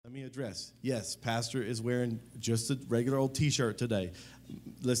Let me address. Yes, Pastor is wearing just a regular old T-shirt today.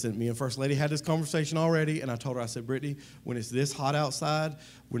 Listen, me and First Lady had this conversation already, and I told her, I said, Brittany, when it's this hot outside,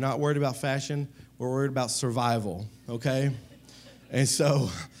 we're not worried about fashion. We're worried about survival, okay? And so,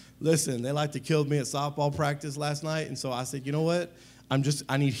 listen, they like to kill me at softball practice last night, and so I said, you know what?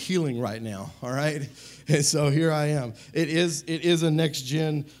 I need healing right now, all right? And so here I am. It is a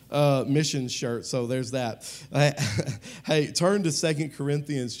next-gen mission shirt, so there's that. Hey, turn to 2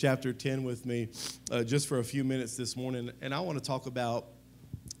 Corinthians chapter 10 with me just for a few minutes this morning, and I want to talk about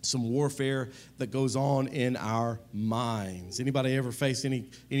some warfare that goes on in our minds. Anybody ever face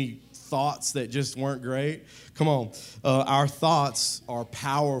any thoughts that just weren't great? Come on. Our thoughts are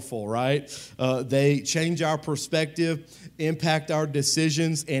powerful, right? They change our perspective, impact our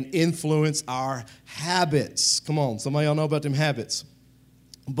decisions, and influence our habits. Come on. Some of y'all know about them habits.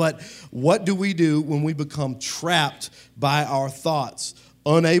 But what do we do when we become trapped by our thoughts,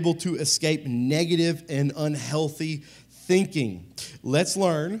 unable to escape negative and unhealthy thinking? Let's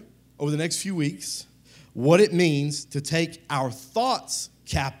learn over the next few weeks what it means to take our thoughts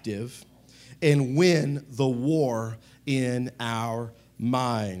captive and win the war in our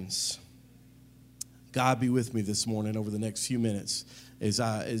minds. God, be with me this morning over the next few minutes as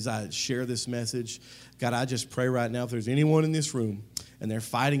I share this message. God, I just pray right now if there's anyone in this room and they're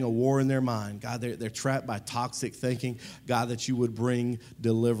fighting a war in their mind, God, they're trapped by toxic thinking, God, that you would bring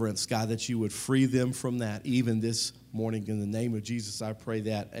deliverance, God, that you would free them from that even this morning. In the name of Jesus, I pray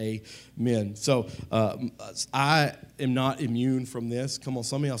that. Amen. So I am not immune from this. Come on,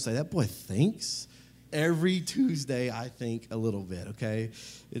 some of y'all say, that boy thinks. Every Tuesday, I think a little bit, okay?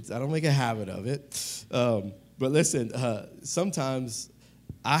 I don't make a habit of it. But listen, sometimes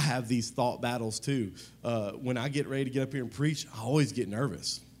I have these thought battles too. When I get ready to get up here and preach, I always get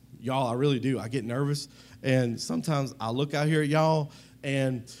nervous. Y'all, I really do. I get nervous. And sometimes I look out here at y'all,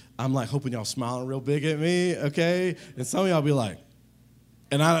 and I'm like hoping y'all smiling real big at me, okay? And some of y'all be like,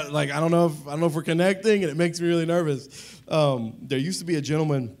 and I don't know if we're connecting, and it makes me really nervous. There used to be a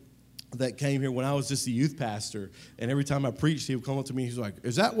gentleman that came here when I was just a youth pastor, and every time I preached, he would come up to me, he's like,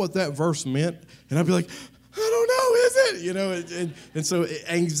 is that what that verse meant? And I'd be like, I don't know, is it? You know, and so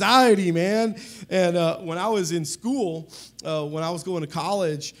anxiety, man. And when I was in school, when I was going to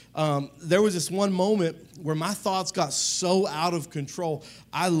college, there was this one moment where my thoughts got so out of control.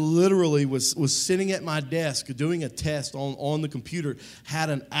 I literally was sitting at my desk doing a test on the computer, had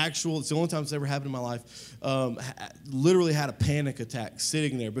an actual, it's the only time it's ever happened in my life, literally had a panic attack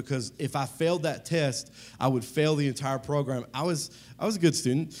sitting there because if I failed that test, I would fail the entire program. I was a good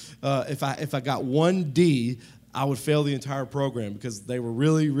student. If I got 1D, I would fail the entire program because they were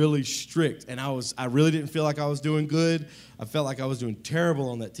really, really strict. And I really didn't feel like I was doing good. I felt like I was doing terrible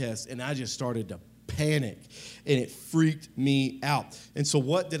on that test. And I just started to panic. And it freaked me out. And so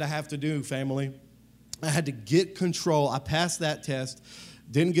what did I have to do, family? I had to get control. I passed that test.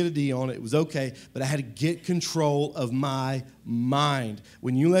 Didn't get a D on it. It was okay. But I had to get control of my mind.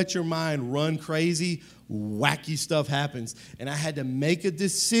 When you let your mind run crazy, wacky stuff happens. And I had to make a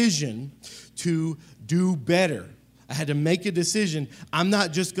decision to do better. I had to make a decision. I'm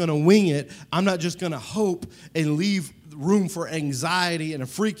not just going to wing it. I'm not just going to hope and leave room for anxiety and a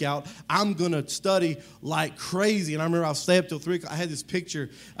freak out. I'm going to study like crazy. And I remember I'll stay up till 3 o'clock. I had this picture.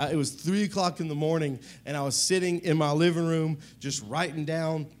 It was 3 o'clock in the morning, and I was sitting in my living room just writing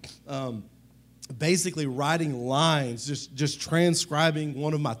down basically writing lines, just transcribing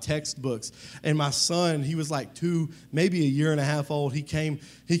one of my textbooks. And my son, he was like 2, maybe a year and a half old. He came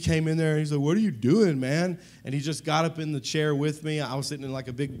in there and he said, "What are you doing, man?" And he just got up in the chair with me. I was sitting in like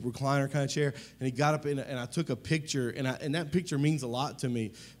a big recliner kind of chair, and he got up and I took a picture. And that picture means a lot to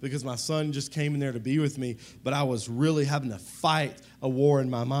me because my son just came in there to be with me, but I was really having to fight a war in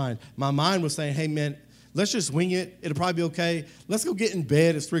my mind. My mind was saying, "Hey, man, let's just wing it. It'll probably be okay. Let's go get in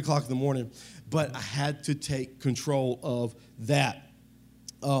bed. It's 3 o'clock in the morning." But I had to take control of that.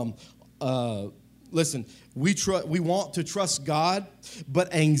 Listen, we want to trust God,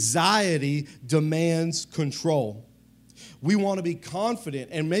 but anxiety demands control. We want to be confident,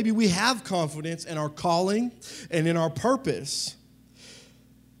 and maybe we have confidence in our calling and in our purpose.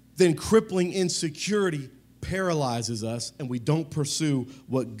 Then crippling insecurity paralyzes us, and we don't pursue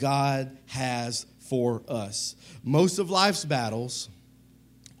what God has for us. Most of life's battles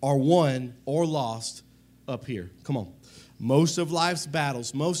are won or lost up here. Come on. Most of life's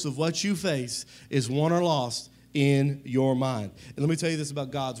battles, most of what you face is won or lost in your mind. And let me tell you this about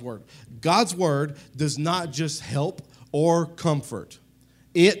God's word. God's word does not just help or comfort.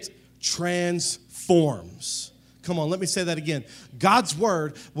 It transforms. Come on, let me say that again. God's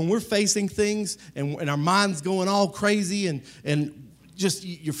word, when we're facing things and our mind's going all crazy and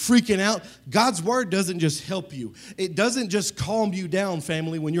you're freaking out. God's word doesn't just help you. It doesn't just calm you down,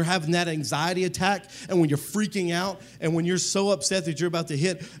 family, when you're having that anxiety attack and when you're freaking out and when you're so upset that you're about to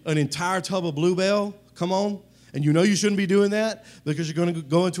hit an entire tub of Blue Bell. Come on. And you know you shouldn't be doing that because you're going to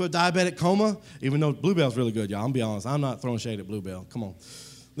go into a diabetic coma, even though Blue Bell's really good, y'all. I'm going to be honest. I'm not throwing shade at Blue Bell. Come on.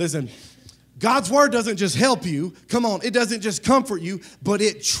 Listen. God's word doesn't just help you. Come on, it doesn't just comfort you, but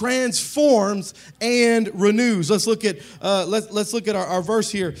it transforms and renews. Let's look at our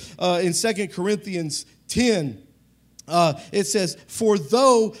verse here in 2 Corinthians 10. It says, "For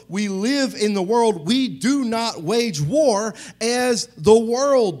though we live in the world, we do not wage war as the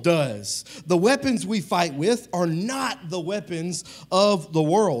world does. The weapons we fight with are not the weapons of the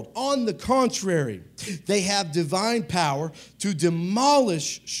world. On the contrary, they have divine power to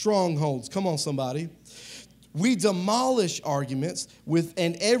demolish strongholds." Come on, somebody. "We demolish arguments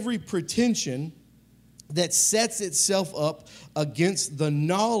and every pretension that sets itself up against the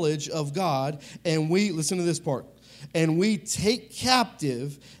knowledge of God, and we," listen to this part, "and we take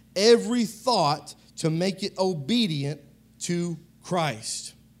captive every thought to make it obedient to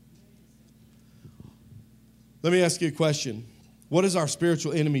Christ." Let me ask you a question. What does our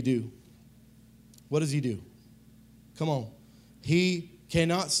spiritual enemy do? What does he do? Come on. He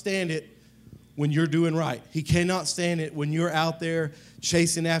cannot stand it when you're doing right. He cannot stand it when you're out there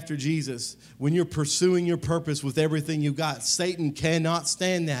chasing after Jesus, when you're pursuing your purpose with everything you got. Satan cannot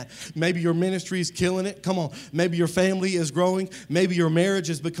stand that. Maybe your ministry is killing it. Come on. Maybe your family is growing. Maybe your marriage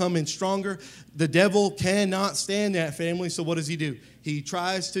is becoming stronger. The devil cannot stand that, family. So what does he do? He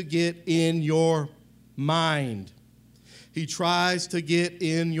tries to get in your mind. He tries to get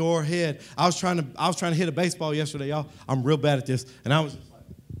in your head. I was trying to hit a baseball yesterday, y'all. I'm real bad at this. And I was just like,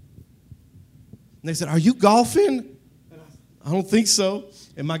 and they said, "Are you golfing?" I don't think so.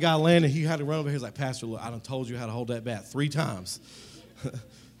 And my guy Landon, he had to run over here. He's like, "Pastor, look, I done told you how to hold that bat 3 times.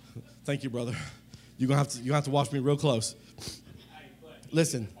 Thank you, brother. You're gonna have to watch me real close.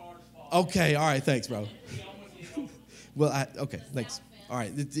 Listen. Okay, all right, thanks, bro. Well, okay, thanks. All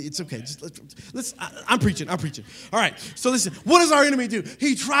right, it's okay. Just let's. I'm preaching. All right, so listen. What does our enemy do?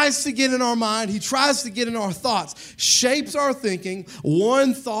 He tries to get in our mind. He tries to get in our thoughts, shapes our thinking,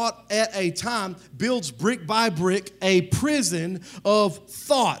 one thought at a time, builds brick by brick a prison of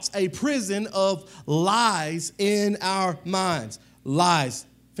thoughts, a prison of lies in our minds. Lies.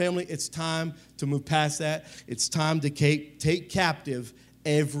 Family, it's time to move past that. It's time to take captive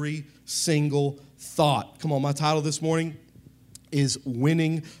every single thought. Come on, my title this morning is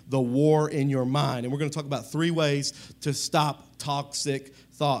Winning the War in Your Mind. And we're going to talk about 3 ways to stop toxic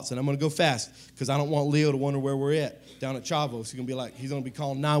thoughts. And I'm going to go fast because I don't want Leo to wonder where we're at down at Chavos. He's going to be like, he's going to be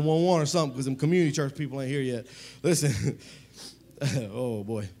calling 911 or something because them community church people ain't here yet. Listen. Oh,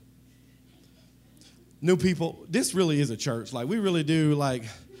 boy. New people, this really is a church. Like, we really do, like,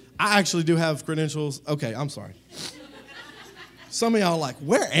 I actually do have credentials. Okay, I'm sorry. Some of y'all are like,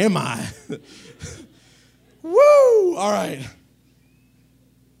 where am I? Woo! All right.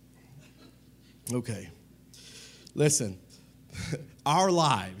 Okay. Listen, our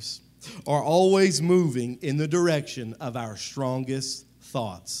lives are always moving in the direction of our strongest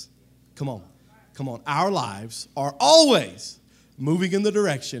thoughts. Come on. Our lives are always moving in the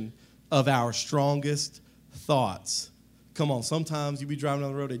direction of our strongest thoughts. Come on. Sometimes you be driving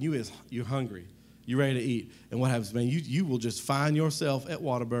down the road and you're hungry. You're ready to eat. And what happens, man? You will just find yourself at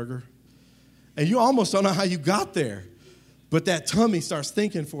Whataburger. And you almost don't know how you got there. But that tummy starts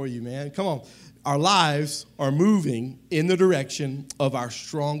thinking for you, man. Come on. Our lives are moving in the direction of our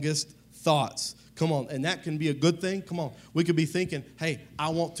strongest thoughts. Come on. And that can be a good thing. Come on. We could be thinking, hey, I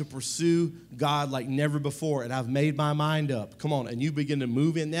want to pursue God like never before, and I've made my mind up. Come on. And you begin to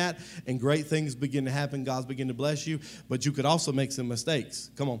move in that, and great things begin to happen. God's begin to bless you. But you could also make some mistakes.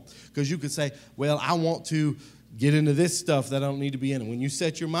 Come on. Because you could say, well, I want to get into this stuff that I don't need to be in. And when you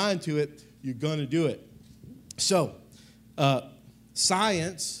set your mind to it, you're going to do it. So,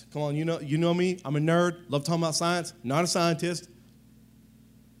 science, come on, you know me, I'm a nerd, love talking about science, not a scientist,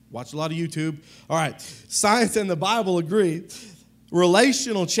 watch a lot of YouTube. All right, science and the Bible agree.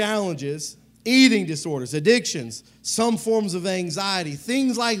 Relational challenges, eating disorders, addictions, some forms of anxiety,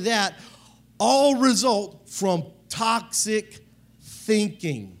 things like that, all result from toxic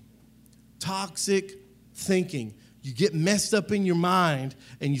thinking. Toxic thinking. You get messed up in your mind,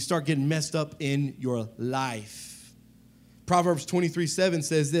 and you start getting messed up in your life. Proverbs 23:7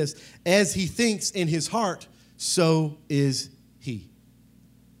 says this, as he thinks in his heart, so is he.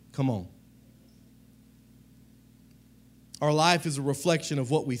 Come on. Our life is a reflection of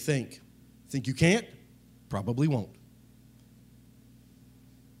what we think. Think you can't? Probably won't.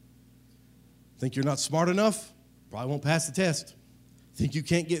 Think you're not smart enough? Probably won't pass the test. Think you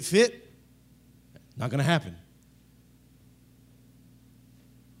can't get fit? Not going to happen.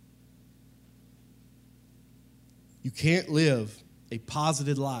 You can't live a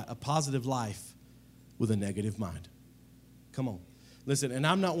positive life with a negative mind. Come on. Listen, and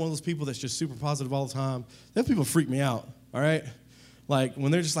I'm not one of those people that's just super positive all the time. Those people freak me out, all right? Like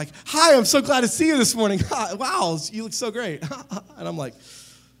when they're just like, hi, I'm so glad to see you this morning. Wow, you look so great. And I'm like,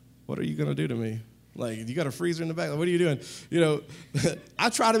 what are you going to do to me? Like, you got a freezer in the back? Like, what are you doing? You know, I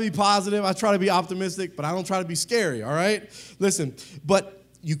try to be positive. I try to be optimistic, but I don't try to be scary, all right? Listen, but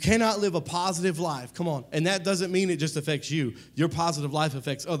you cannot live a positive life. Come on. And that doesn't mean it just affects you. Your positive life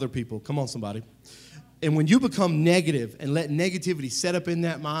affects other people. Come on, somebody. And when you become negative and let negativity set up in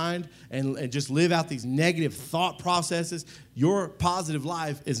that mind and just live out these negative thought processes, your positive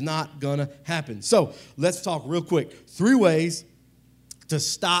life is not going to happen. So let's talk real quick. 3 ways to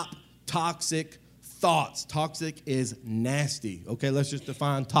stop toxic thoughts. Toxic is nasty. Okay, let's just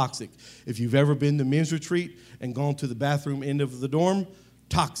define toxic. If you've ever been to men's retreat and gone to the bathroom end of the dorm,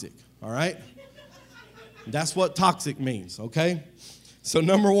 toxic, all right? That's what toxic means, okay? So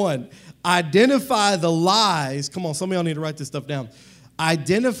number 1, identify the lies. Come on, some of y'all need to write this stuff down.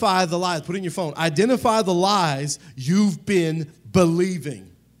 Identify the lies. Put it in your phone. Identify the lies you've been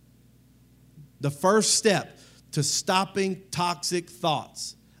believing. The first step to stopping toxic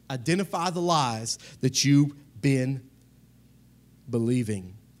thoughts. Identify the lies that you've been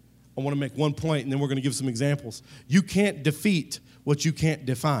believing. I want to make one point, and then we're going to give some examples. You can't defeat what you can't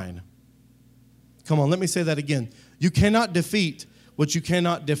define. Come on, let me say that again. You cannot defeat what you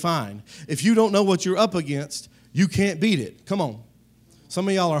cannot define. If you don't know what you're up against, you can't beat it. Come on. Some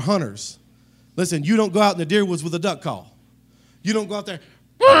of y'all are hunters. Listen, you don't go out in the deer woods with a duck call. You don't go out there,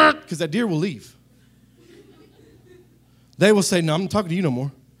 because that deer will leave. They will say, no, I'm not talking to you no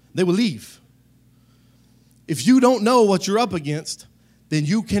more. They will leave. If you don't know what you're up against, then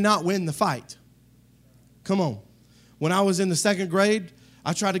you cannot win the fight. Come on. When I was in the 2nd grade,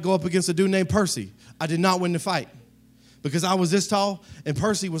 I tried to go up against a dude named Percy. I did not win the fight because I was this tall and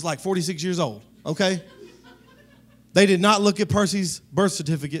Percy was like 46 years old, okay? They did not look at Percy's birth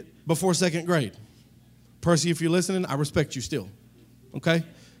certificate before 2nd grade. Percy, if you're listening, I respect you still, okay?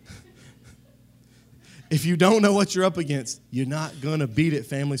 If you don't know what you're up against, you're not going to beat it,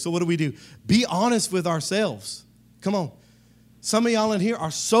 family. So what do? Be honest with ourselves. Come on. Some of y'all in here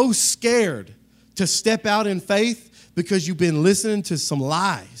are so scared to step out in faith because you've been listening to some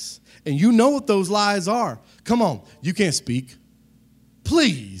lies. And you know what those lies are. Come on. You can't speak.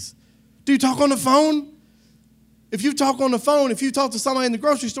 Please. Do you talk on the phone? If you talk on the phone, if you talk to somebody in the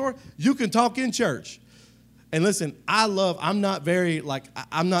grocery store, you can talk in church. And listen, I'm not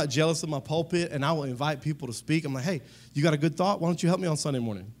jealous of my pulpit, and I will invite people to speak. I'm like, hey, you got a good thought? Why don't you help me on Sunday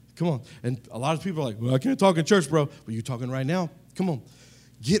morning? Come on. And a lot of people are like, well, I can't talk in church, bro. But you're talking right now. Come on.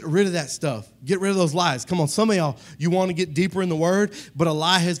 Get rid of that stuff. Get rid of those lies. Come on, some of y'all, you want to get deeper in the Word, but a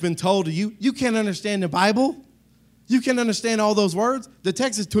lie has been told to you. You can't understand the Bible. You can't understand all those words. The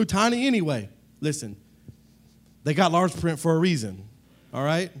text is too tiny anyway. Listen, they got large print for a reason, all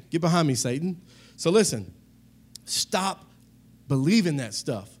right? Get behind me, Satan. So listen, stop believing that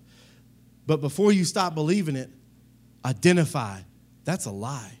stuff. But before you stop believing it, identify that's a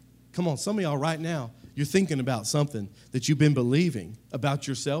lie. Come on, some of y'all right now, you're thinking about something that you've been believing about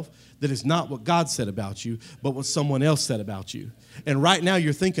yourself that is not what God said about you, but what someone else said about you. And right now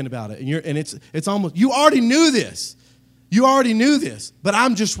you're thinking about it, and it's almost, you already knew this. You already knew this, but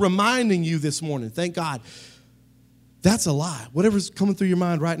I'm just reminding you this morning. Thank God. That's a lie. Whatever's coming through your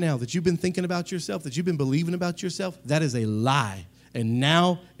mind right now that you've been thinking about yourself, that you've been believing about yourself, that is a lie. And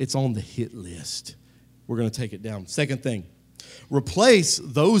now it's on the hit list. We're going to take it down. Second thing. Replace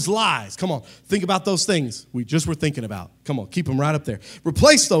those lies. Come on, think about those things we just were thinking about. Come on, keep them right up there.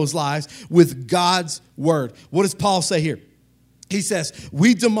 Replace those lies with God's word. What does Paul say here? He says,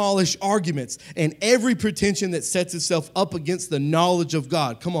 we demolish arguments and every pretension that sets itself up against the knowledge of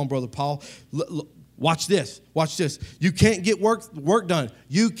God. Come on, Brother Paul. Watch this. Watch this. You can't get work done.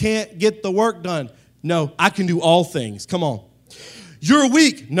 You can't get the work done. No, I can do all things. Come on. You're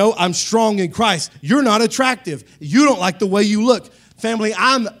weak. No, I'm strong in Christ. You're not attractive. You don't like the way you look. Family,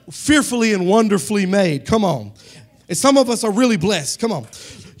 I'm fearfully and wonderfully made. Come on. And some of us are really blessed. Come on.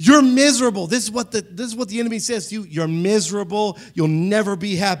 You're miserable. This is what the enemy says to you. You're miserable. You'll never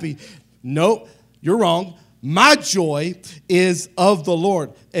be happy. Nope, you're wrong. My joy is of the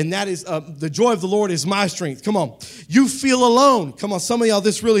Lord, and that is the joy of the Lord is my strength. Come on. You feel alone. Come on, some of y'all,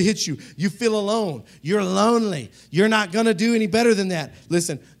 this really hits you. You feel alone. You're lonely. You're not going to do any better than that.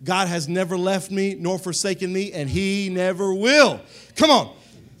 Listen, God has never left me nor forsaken me, and he never will. Come on.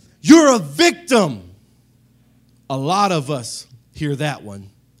 You're a victim. A lot of us hear that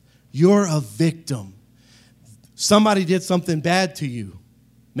one. You're a victim. Somebody did something bad to you.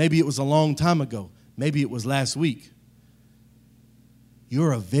 Maybe it was a long time ago. Maybe it was last week.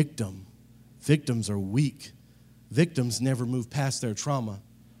 You're a victim. Victims are weak. Victims never move past their trauma.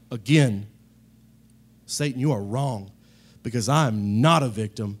 Again, Satan, you are wrong, because I am not a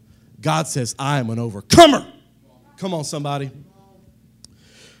victim. God says I am an overcomer. Come on, somebody.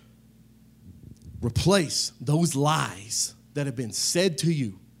 Replace those lies that have been said to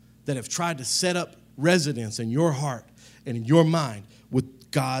you, that have tried to set up residence in your heart and in your mind,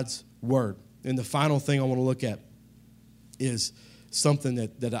 with God's word. And the final thing I want to look at is something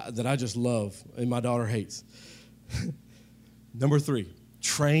that I just love and my daughter hates. Number 3,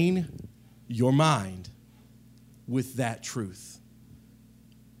 train your mind with that truth.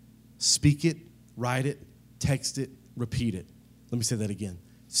 Speak it, write it, text it, repeat it. Let me say that again.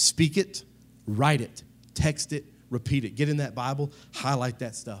 Speak it, write it, text it, repeat it. Get in that Bible, highlight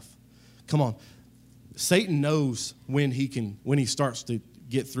that stuff. Come on. Satan knows when he starts to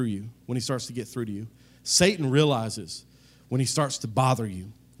get through you, when he starts to get through to you. Satan realizes when he starts to bother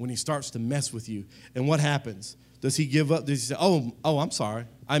you, when he starts to mess with you. And what happens? Does he give up? Does he say, oh, I'm sorry,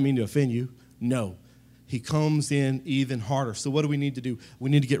 I didn't mean to offend you? No. He comes in even harder. So what do we need to do? We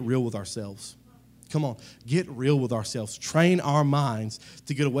need to get real with ourselves. Come on, get real with ourselves. Train our minds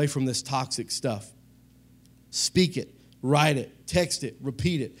to get away from this toxic stuff. Speak it, write it, text it,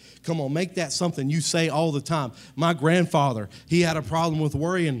 repeat it. Come on, make that something you say all the time. My grandfather, he had a problem with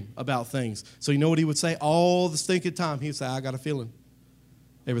worrying about things. So you know what he would say all the stinking time? He would say, I got a feeling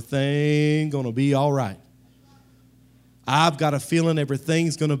everything going to be all right. I've got a feeling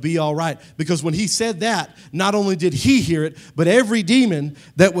everything's going to be all right. Because when he said that, not only did he hear it, but every demon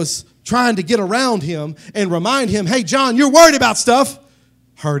that was trying to get around him and remind him, hey, John, you're worried about stuff,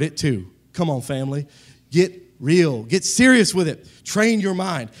 heard it too. Come on, family. Get real. Get serious with it. Train your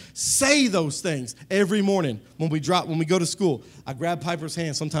mind. Say those things every morning when we go to school. I grab Piper's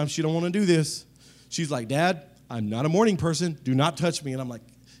hand. Sometimes she don't want to do this. She's like, Dad, I'm not a morning person. Do not touch me. And I'm like,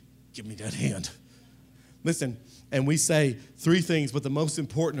 give me that hand. Listen, and we say 3 things, but the most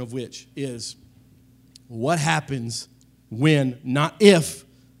important of which is what happens when, not if,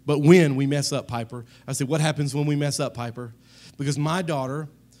 but when we mess up, Piper. I said, what happens when we mess up, Piper? Because my daughter,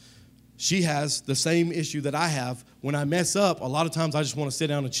 she has the same issue that I have. When I mess up, a lot of times I just want to sit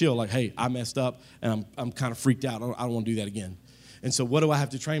down and chill. Like, hey, I messed up, and I'm kind of freaked out. I don't want to do that again. And so what do I have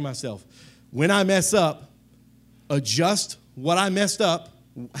to train myself? When I mess up, adjust what I messed up,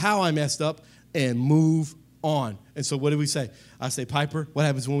 how I messed up, and move on. And so what do we say? I say, Piper, what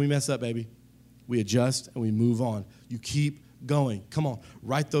happens when we mess up, baby? We adjust and we move on. You keep going. Come on,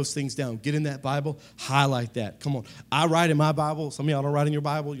 write those things down. Get in that Bible, highlight that. Come on. I write in my Bible. Some of y'all don't write in your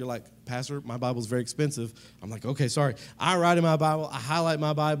Bible. You're like, Pastor, my Bible's very expensive. I'm like, okay, sorry. I write in my Bible. I highlight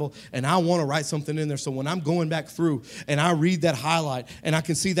my Bible, and I want to write something in there. So when I'm going back through and I read that highlight and I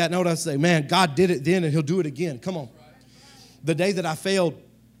can see that note, I say, man, God did it then and he'll do it again. Come on. The day that I failed,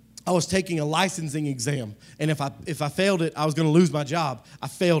 I was taking a licensing exam, and if I failed it, I was going to lose my job. I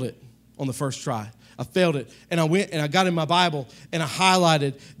failed it on the first try. I failed it, and I went and I got in my Bible, and I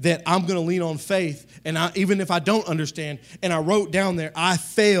highlighted that I'm going to lean on faith, and even if I don't understand, and I wrote down there, I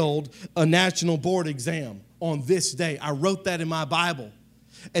failed a national board exam on this day. I wrote that in my Bible,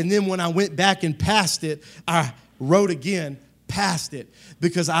 and then when I went back and passed it, I wrote again, passed it,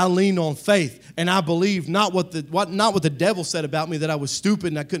 because I leaned on faith and I believed not what the devil said about me, that I was stupid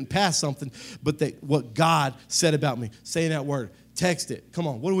and I couldn't pass something, but that what God said about me. Saying that word, text it. Come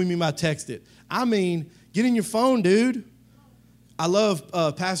on, what do we mean by text it? I mean, get in your phone, dude. I love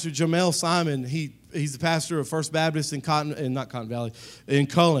Pastor Jamel Simon. He's the pastor of First Baptist in Cotton Valley, in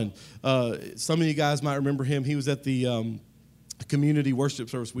Cullen. Some of you guys might remember him. He was at the community worship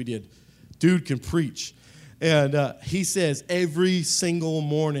service we did. Dude can preach. And he says every single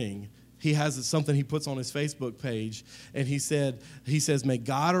morning he has something he puts on his Facebook page, and he says, may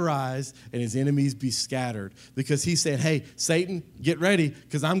God arise and his enemies be scattered. Because he said, hey, Satan, get ready,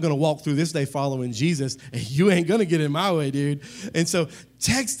 because I'm going to walk through this day following Jesus, and you ain't going to get in my way, dude. And so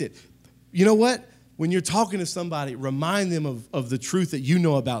text it. You know what? When you're talking to somebody, remind them of the truth that you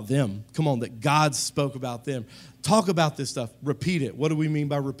know about them. Come on, that God spoke about them. Talk about this stuff. Repeat it. What do we mean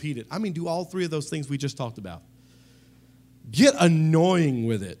by repeat it? I mean, do all 3 of those things we just talked about. Get annoying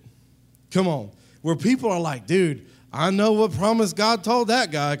with it. Come on. Where people are like, dude, I know what promise God told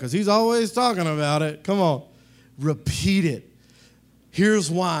that guy because he's always talking about it. Come on. Repeat it.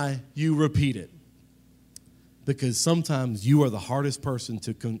 Here's why you repeat it. Because sometimes you are the hardest person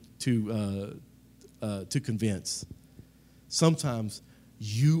to convince. Sometimes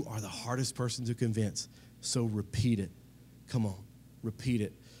you are the hardest person to convince. So repeat it. Come on. repeat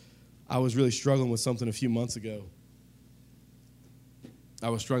it. I was really struggling with something a few months ago. I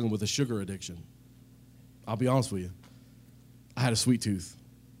was struggling with a sugar addiction. I'll be honest with you. I had a sweet tooth,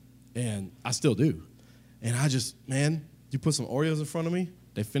 and I still do. And I just, man, you put some Oreos in front of me,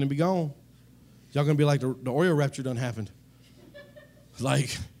 they finna be gone. Y'all gonna be like, the Oreo rapture done happened.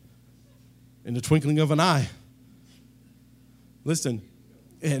 Like, in the twinkling of an eye. Listen,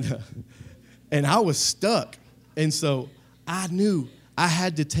 and I was stuck. And so I knew I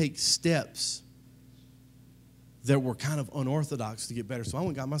had to take steps that were kind of unorthodox to get better. So I went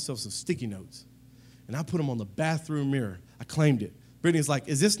and got myself some sticky notes. And I put them on the bathroom mirror. I claimed it. Brittany's like,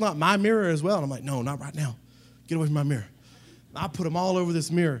 is this not my mirror as well? And I'm like, no, not right now. Get away from my mirror. I put them all over this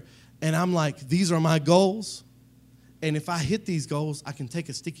mirror. And I'm like, these are my goals. And if I hit these goals, I can take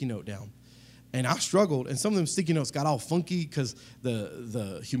a sticky note down. And I struggled, and some of them sticky notes got all funky because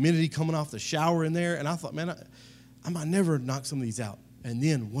the humidity coming off the shower in there. And I thought, man, I might never knock some of these out. And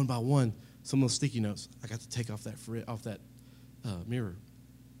then one by one, some of those sticky notes, I got to take off that mirror.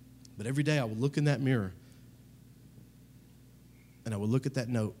 But every day I would look in that mirror, and I would look at that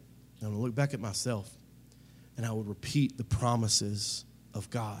note, and I would look back at myself, and I would repeat the promises of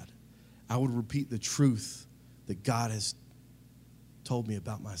God. I would repeat the truth that God has told me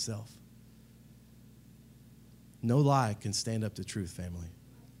about myself. No lie can stand up to truth, family.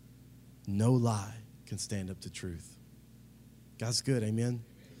 No lie can stand up to truth. God's good, amen?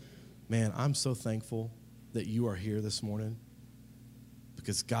 Man, I'm so thankful that you are here this morning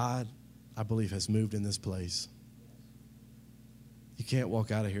because God, I believe, has moved in this place. You can't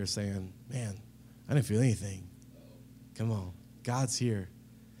walk out of here saying, man, I didn't feel anything. Come on. God's here.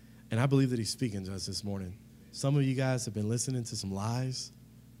 And I believe that he's speaking to us this morning. Some of you guys have been listening to some lies.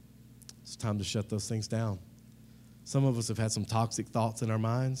 It's time to shut those things down. Some of us have had some toxic thoughts in our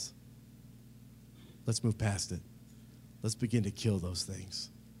minds. Let's move past it. Let's begin to kill those things.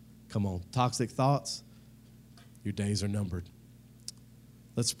 Come on. Toxic thoughts, your days are numbered.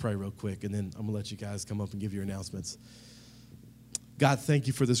 Let's pray real quick, and then I'm going to let you guys come up and give your announcements. God, thank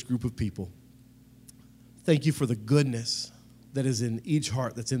you for this group of people. Thank you for the goodness that is in each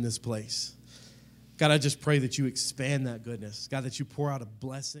heart that's in this place. God, I just pray that you expand that goodness. God, that you pour out a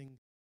blessing.